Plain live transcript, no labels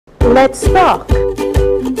Let's talk.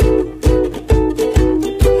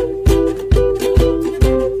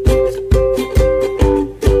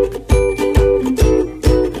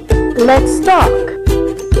 Let's talk.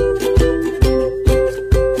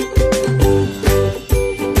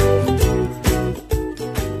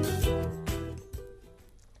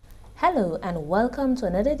 Hello and welcome to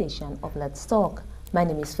another edition of Let's Talk. My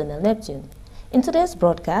name is Fennel Neptune. In today's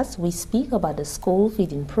broadcast, we speak about the school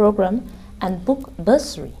feeding program and book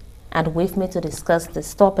Bursary. And with me to discuss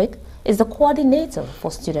this topic is the coordinator for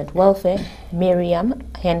student welfare, Miriam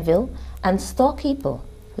Henville, and storekeeper,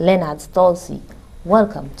 Leonard Stolzy.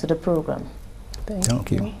 Welcome to the program.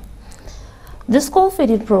 Thank you. The school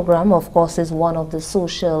feeding program, of course, is one of the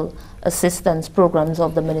social assistance programs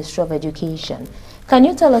of the Ministry of Education. Can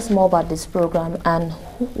you tell us more about this program and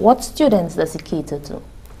what students does it cater to?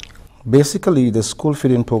 Basically, the school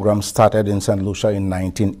feeding program started in St. Lucia in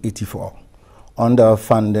 1984 under a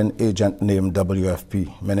funding agent named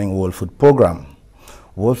WFP, meaning World Food Program.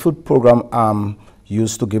 World Food Program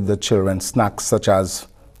used to give the children snacks such as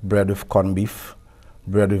bread with corned beef,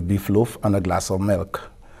 bread with beef loaf, and a glass of milk.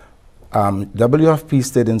 WFP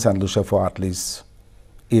stayed in St. Lucia for at least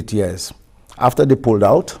 8 years. After they pulled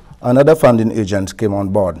out, another funding agent came on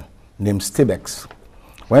board named Stibex.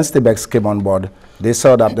 When Stibex came on board, they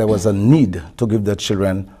saw that there was a need to give the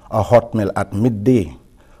children a hot meal at midday.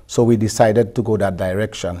 So we decided to go that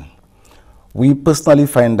direction. We personally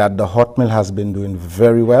find that the hot meal has been doing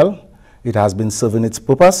very well. It has been serving its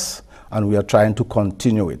purpose, and we are trying to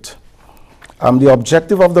continue it. The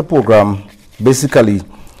objective of the program basically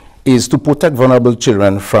is to protect vulnerable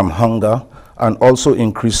children from hunger and also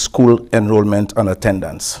increase school enrollment and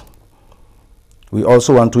attendance. We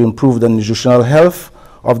also want to improve the nutritional health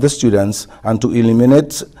of the students and to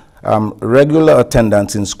eliminate regular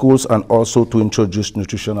attendance in schools and also to introduce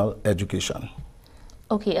nutritional education.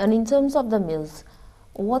 Okay, and in terms of the meals,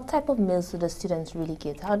 what type of meals do the students really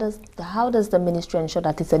get? How does the ministry ensure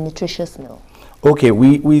that it's a nutritious meal? Okay,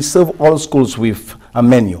 we serve all schools with a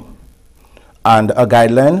menu and a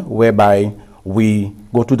guideline whereby we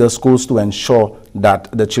go to the schools to ensure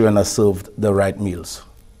that the children are served the right meals.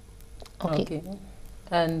 Okay.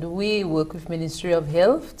 And we work with Ministry of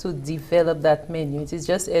Health to develop that menu.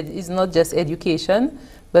 It's not just education,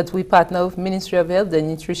 but we partner with Ministry of Health, the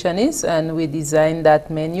nutritionists, and we design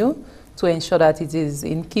that menu to ensure that it is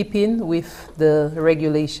in keeping with the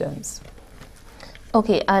regulations.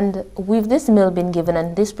 Okay, and with this meal being given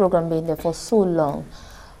and this program being there for so long,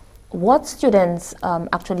 what students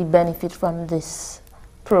actually benefit from this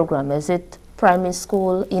program? Is it primary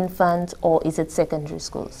school, infant, or is it secondary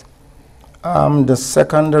schools? The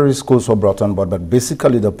secondary schools were brought on board, but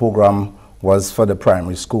basically the program was for the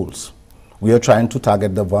primary schools. We are trying to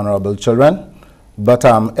target the vulnerable children, but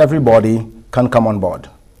everybody can come on board.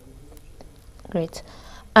 Great.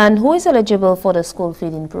 And who is eligible for the school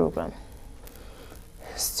feeding program?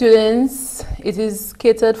 Students, it is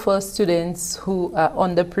catered for students who are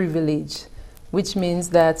underprivileged, which means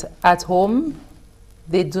that at home,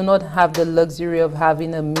 they do not have the luxury of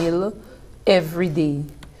having a meal every day.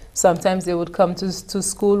 Sometimes they would come to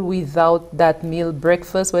school without that meal,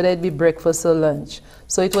 breakfast, whether it be breakfast or lunch.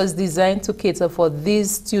 So it was designed to cater for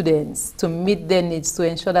these students, to meet their needs, to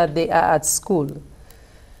ensure that they are at school.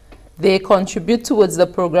 They contribute towards the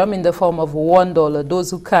program in the form of $1,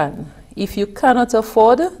 those who can. If you cannot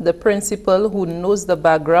afford, the principal who knows the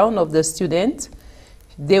background of the student,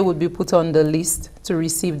 they would be put on the list to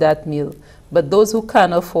receive that meal. But those who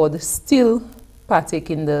can afford still partake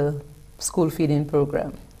in the school feeding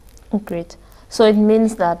program. Great. So it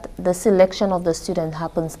means that the selection of the student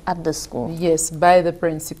happens at the school? Yes, by the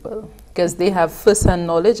principal, because they have first-hand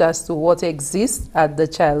knowledge as to what exists at the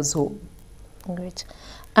child's home. Great.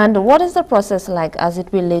 And what is the process like as it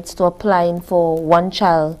relates to applying for one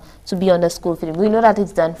child to be on the school feeding? We know that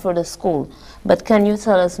it's done for the school, but can you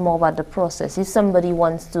tell us more about the process if somebody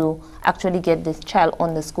wants to actually get this child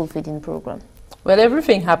on the school feeding program? Well,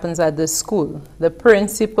 everything happens at the school. The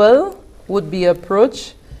principal would be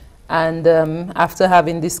approached, and after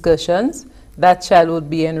having discussions, that child would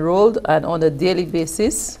be enrolled, and on a daily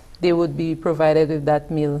basis, they would be provided with that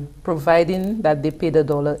meal, providing that they pay the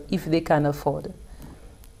 $1 if they can afford.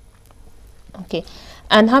 Okay.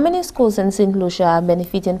 And how many schools in St. Lucia are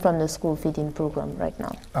benefiting from the school feeding program right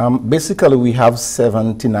now? Basically, we have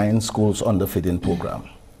 79 schools on the feeding program.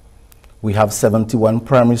 We have 71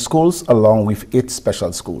 primary schools along with 8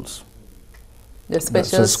 special schools. The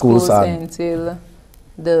special schools entail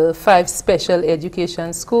the 5 special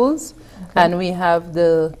education schools, okay. And we have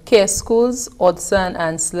the care schools, Odson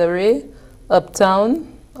and Slurry,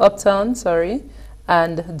 Uptown,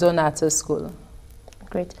 and Donata School.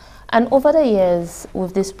 Great. And over the years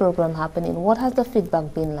with this program happening, what has the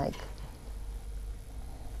feedback been like?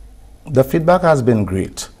 The feedback has been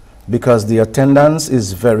great because the attendance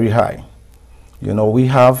is very high. You know, we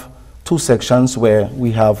have two sections where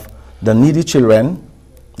we have the needy children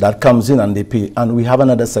that comes in and they pay, and we have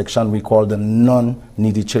another section we call the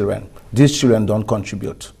non-needy children. These children don't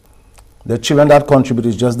contribute. The children that contribute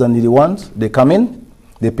is just the needy ones. They come in,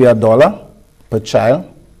 they pay $1 per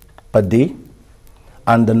child per day,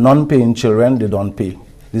 and the non-paying children, they don't pay.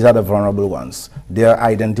 These are the vulnerable ones. They are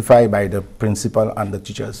identified by the principal and the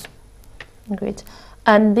teachers. Great.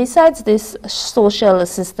 And besides this social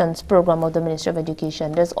assistance program of the Ministry of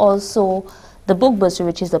Education, there's also the Book Bursary,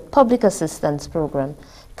 which is a public assistance program.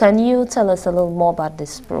 Can you tell us a little more about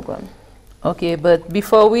this program? Okay, but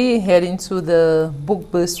before we head into the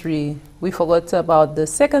Book Bursary, we forgot about the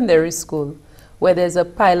secondary school, where there's a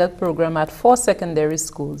pilot program at 4 secondary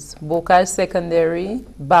schools, Bocage Secondary,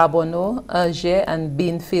 Barbono, Angers, and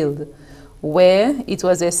Beanfield, where it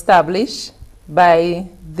was established by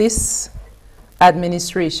this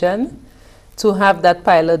administration to have that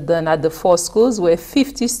pilot done at the 4 schools, where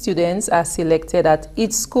 50 students are selected at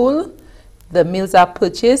each school, the meals are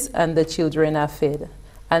purchased, and the children are fed.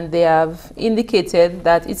 And they have indicated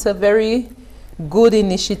that it's a very good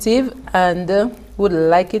initiative and would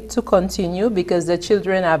like it to continue because the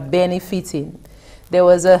children are benefiting. There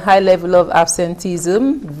was a high level of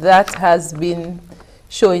absenteeism that has been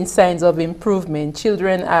showing signs of improvement.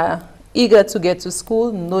 Children are eager to get to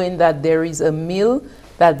school knowing that there is a meal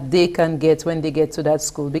that they can get when they get to that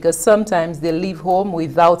school, because sometimes they leave home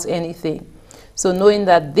without anything. So knowing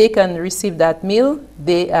that they can receive that meal,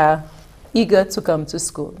 they are eager to come to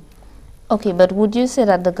school. Okay, but would you say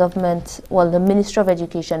that the government, well, the Ministry of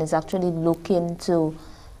Education is actually looking to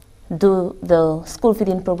do the school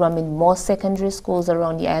feeding program in more secondary schools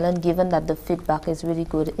around the island, given that the feedback is really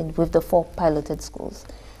good with the 4 piloted schools?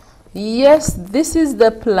 Yes, this is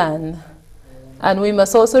the plan. And we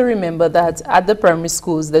must also remember that at the primary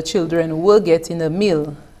schools, the children will get in a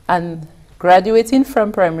meal. And graduating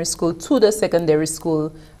from primary school to the secondary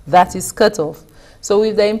school, that is cut off. So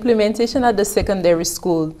with the implementation at the secondary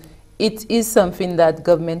school, it is something that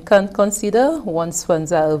government can consider once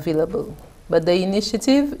funds are available. But the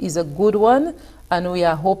initiative is a good one, and we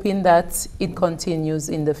are hoping that it continues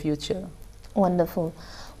in the future. Wonderful.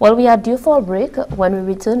 Well, we are due for a break. When we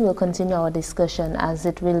return, we'll continue our discussion as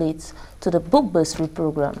it relates to the Book Bursary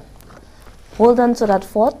program. Hold on to that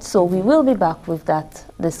thought, so we will be back with that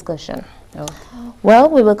discussion. Okay. Well,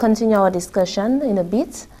 we will continue our discussion in a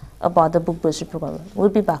bit about the Book Bursary program. We'll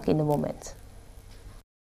be back in a moment.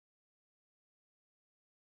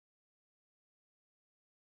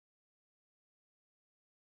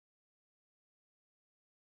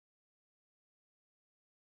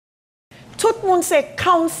 Tout le monde c'est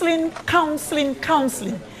counseling.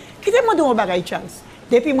 Qui te demande un bagay Charles?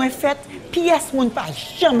 Depuis moi fait, pièce moun pas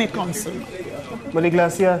jamais counseling. But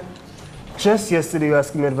Lucia, just yesterday you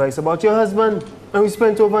asked me advice about your husband, and we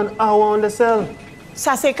spent over an hour on the cell.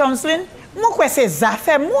 Ça c'est counseling? Moi quoi c'est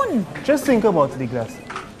affaire moun. Just think about it, Lucia.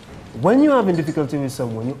 When you're having difficulty with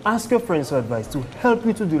someone, you ask your friends for advice to help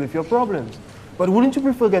you to deal with your problems. But wouldn't you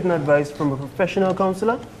prefer getting advice from a professional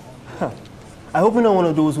counselor? I hope you're not one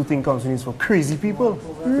of those who think counseling is for crazy people.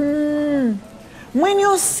 Moi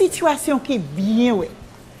une situation qui bien ouais.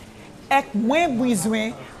 Ek moi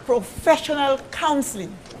besoin professional counseling.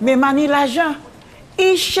 Mais mani l'argent,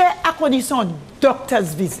 il cher à condition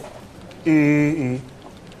doctor's visit.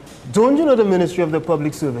 Don't you know the Ministry of the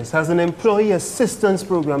Public Service has an employee assistance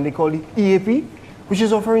program they call the EAP, which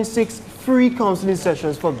is offering 6 free counseling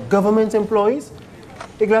sessions for government employees?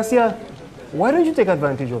 Lucia, why don't you take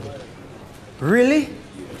advantage of it? Really?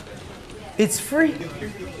 It's free?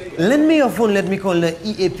 Lend me your phone, let me call the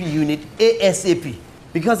EAP unit ASAP.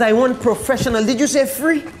 Because I want professional. Did you say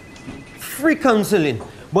free? Free counseling.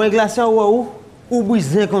 Boy, Glacia, who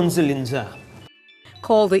besoin counseling, sir?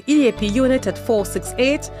 Call the EAP unit at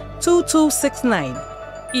 468-2269.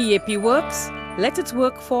 EAP works. Let it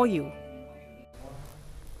work for you.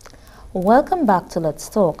 Welcome back to Let's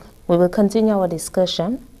Talk. We will continue our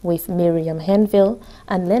discussion with Miriam Henville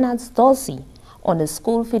and Leonard Dorsey on the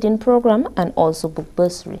school feeding program and also Book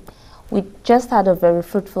Bursary. We just had a very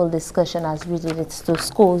fruitful discussion as relates to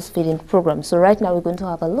schools feeding program. So right now we're going to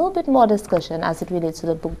have a little bit more discussion as it relates to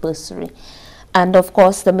the Book Bursary. And of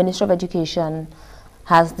course the Ministry of Education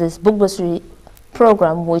has this Book Bursary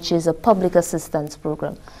program, which is a public assistance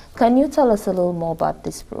program. Can you tell us a little more about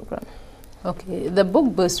this program? Okay, the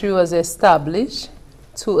Book Bursary was established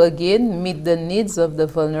to again meet the needs of the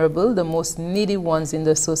vulnerable, the most needy ones in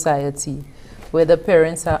the society. where the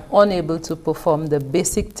parents are unable to perform the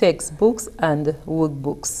basic textbooks and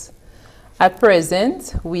workbooks. At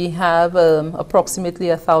present, we have approximately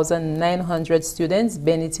 1,900 students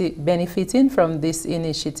benefiting from this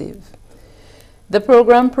initiative. The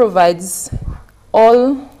program provides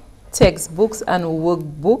all textbooks and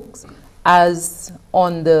workbooks as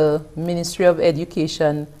on the Ministry of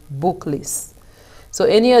Education book list. So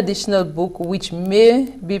any additional book which may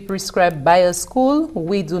be prescribed by a school,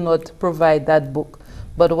 we do not provide that book.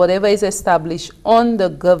 But whatever is established on the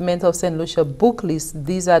Government of St. Lucia book list,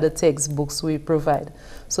 these are the textbooks we provide.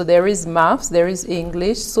 So there is maths, there is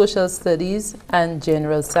English, social studies, and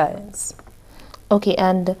general science. Okay,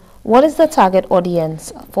 and what is the target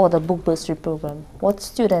audience for the book bursary program? What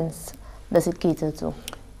students does it cater to?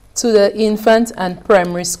 To the infant and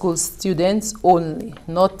primary school students only,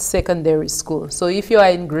 not secondary school. So if you are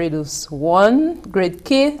in grades 1, grade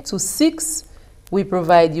K to 6, we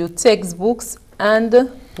provide you textbooks and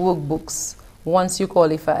workbooks once you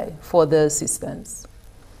qualify for the assistance.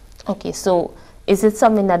 Okay, so is it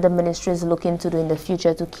something that the ministry is looking to do in the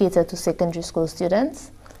future to cater to secondary school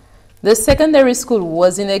students? The secondary school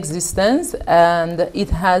was in existence and it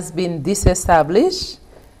has been disestablished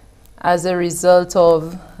as a result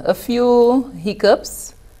of a few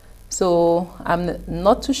hiccups. So I'm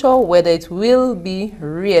not too sure whether it will be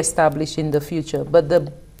re-established in the future, but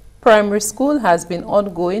the primary school has been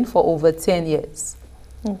ongoing for over 10 years.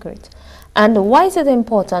 Great. And why is it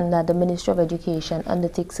important that the Ministry of Education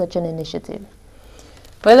undertakes such an initiative?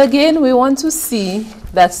 Well, again, we want to see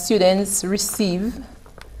that students receive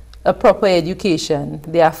a proper education.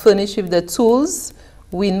 They are furnished with the tools.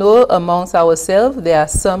 We know amongst ourselves there are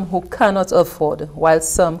some who cannot afford, while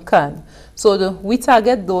some can. So we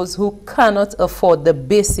target those who cannot afford the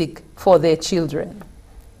basic for their children.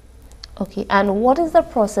 Okay, and what is the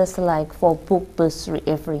process like for book bursary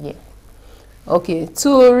every year? Okay,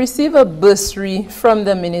 to receive a bursary from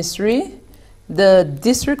the ministry, the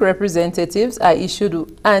district representatives are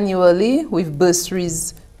issued annually with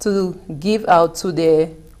bursaries to give out to their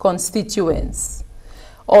constituents.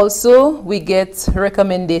 Also, we get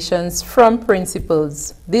recommendations from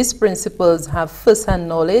principals. These principals have first-hand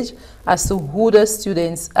knowledge as to who the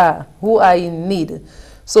students are, who are in need.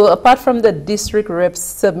 So apart from the district reps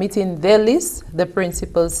submitting their list, the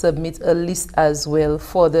principals submit a list as well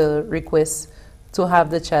for the request to have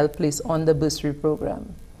the child placed on the bursary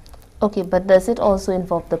program. Okay, but does it also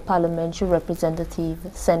involve the parliamentary representative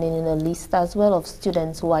sending in a list as well of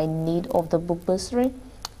students who are in need of the book bursary?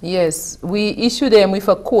 Yes, we issue them with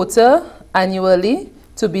a quota annually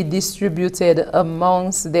to be distributed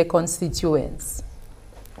amongst their constituents.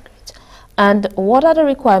 Great. And what are the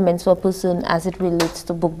requirements for a person as it relates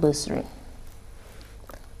to book bursary?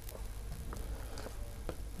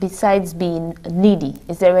 Besides being needy,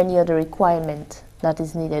 is there any other requirement that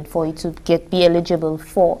is needed for you to be eligible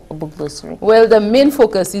for a book bursary? Well, the main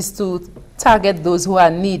focus is to target those who are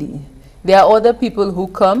needy. There are other people who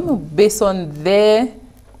come based on their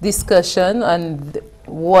discussion and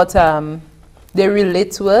what they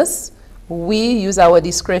relate to us. We use our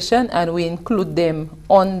discretion and we include them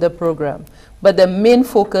on the program. But the main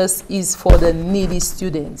focus is for the needy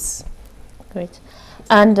students. Great.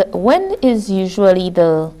 And when is usually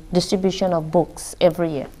the distribution of books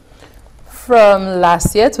every year? From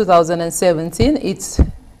last year, 2017, it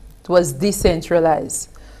was decentralized,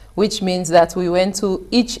 which means that we went to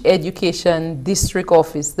each education district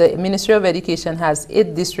office. The Ministry of Education has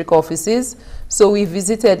 8 district offices, so we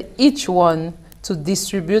visited each one to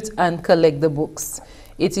distribute and collect the books.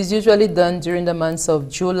 It is usually done during the months of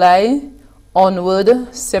July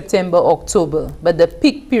onward, September, October, but the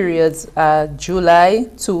peak periods are July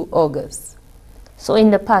to August. So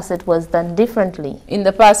in the past it was done differently? In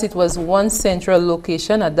the past it was one central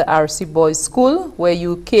location at the RC Boys School where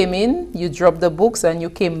you came in, you dropped the books and you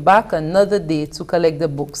came back another day to collect the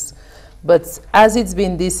books. But as it's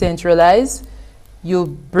been decentralized, you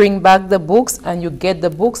bring back the books and you get the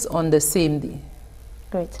books on the same day.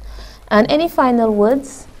 Great. And any final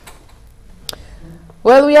words?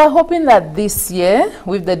 Well, we are hoping that this year,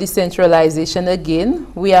 with the decentralization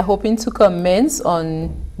again, we are hoping to commence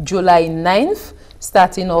on July 9th,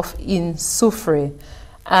 starting off in Soufrière.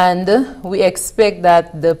 And we expect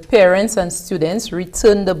that the parents and students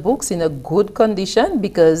return the books in a good condition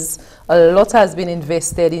because a lot has been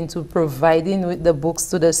invested into providing with the books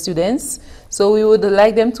to the students. So we would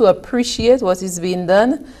like them to appreciate what is being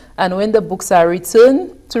done, and when the books are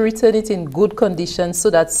returned, to return it in good condition so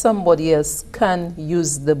that somebody else can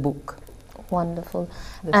use the book. Wonderful.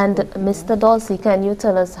 And Mr. Dorsey, can you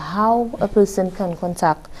tell us how a person can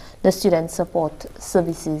contact the Student Support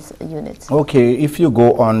Services Unit? Okay, if you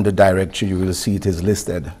go on the directory, you will see it is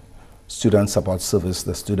listed. Student Support Service,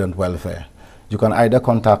 the Student Welfare. You can either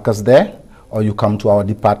contact us there, or you come to our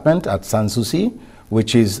department at Sanssouci,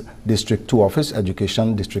 which is District 2 Office,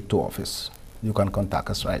 Education District 2 Office. You can contact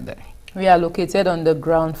us right there. We are located on the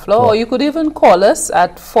ground floor, or you could even call us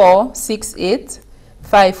at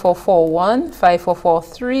 468-5441,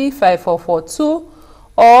 5443, 5442,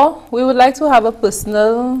 or we would like to have a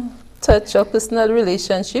personal touch or personal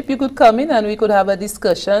relationship. You could come in and we could have a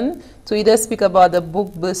discussion to either speak about the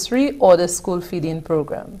book bursary or the school feeding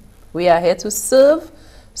program. We are here to serve,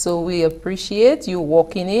 so we appreciate you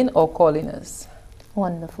walking in or calling us.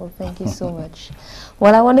 Wonderful. Thank you so much.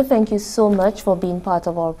 Well, I want to thank you so much for being part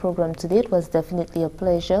of our program today. It was definitely a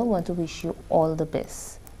pleasure. I want to wish you all the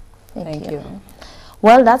best. Thank you.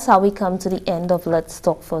 Well, that's how we come to the end of Let's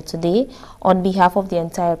Talk for today. On behalf of the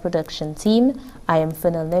entire production team, I am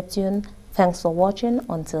Fennel Neptune. Thanks for watching.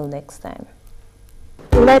 Until next time.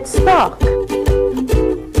 Let's talk.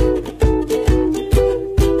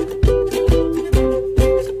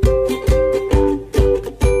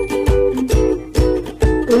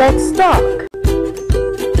 Let's talk.